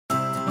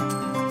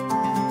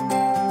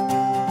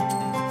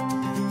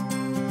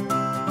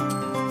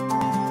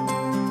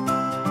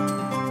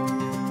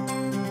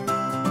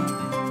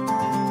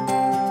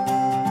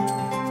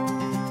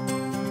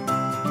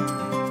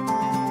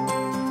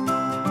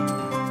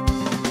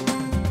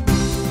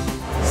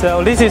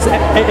So this is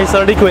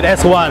Acer Liquid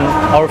S1,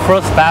 our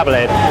first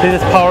phablet.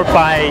 This is powered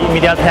by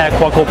MediaTek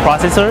quad-core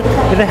processor.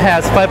 It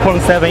has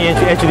 5.7-inch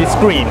HD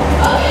screen.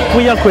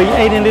 We are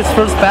creating this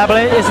first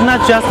phablet. It's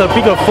not just a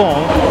bigger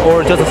phone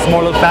or just a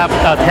smaller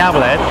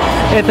tablet.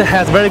 It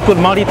has very good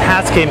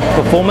multitasking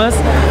performance,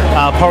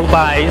 powered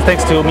by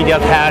thanks to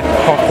MediaTek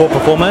quad-core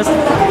performance.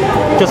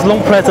 Just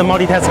long press the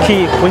multitask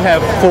key. We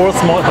have 4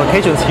 small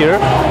applications here,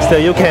 so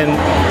you can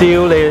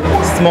do the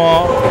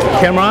small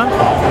camera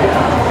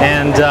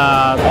and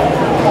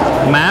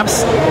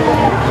maps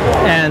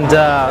and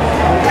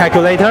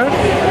calculator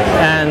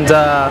and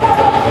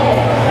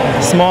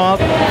small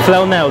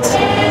flow notes.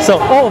 So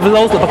all of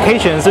those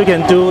applications you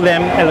can do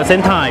them at the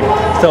same time.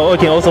 So you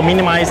can also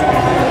minimize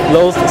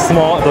those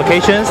small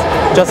applications,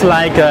 just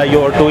like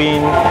you're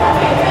doing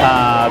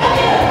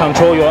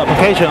control your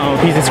application on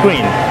a PC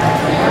screen.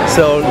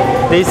 So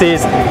this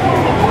is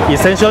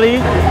essentially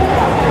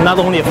not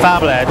only a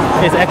phablet,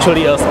 it's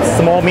actually a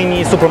small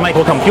mini super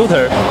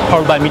microcomputer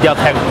powered by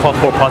MediaTek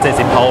quad-core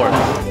processing power.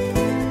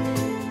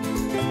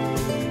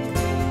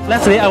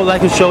 Lastly, I would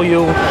like to show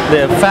you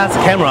the fast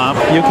camera.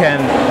 You can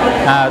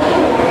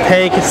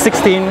take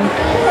 16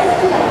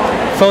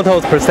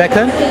 photos per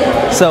second.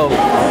 So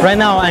right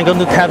now I'm going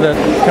to tap the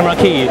camera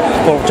key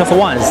for just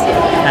once,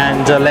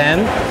 and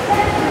then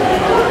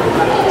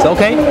so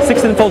okay,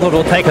 16 photos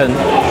were taken.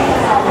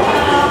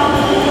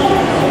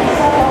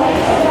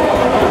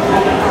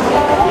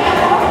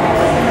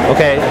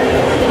 Okay,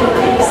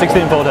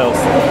 16 photos.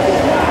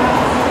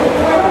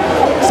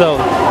 So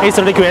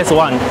Acer Liquid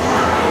S1.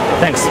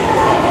 Thanks.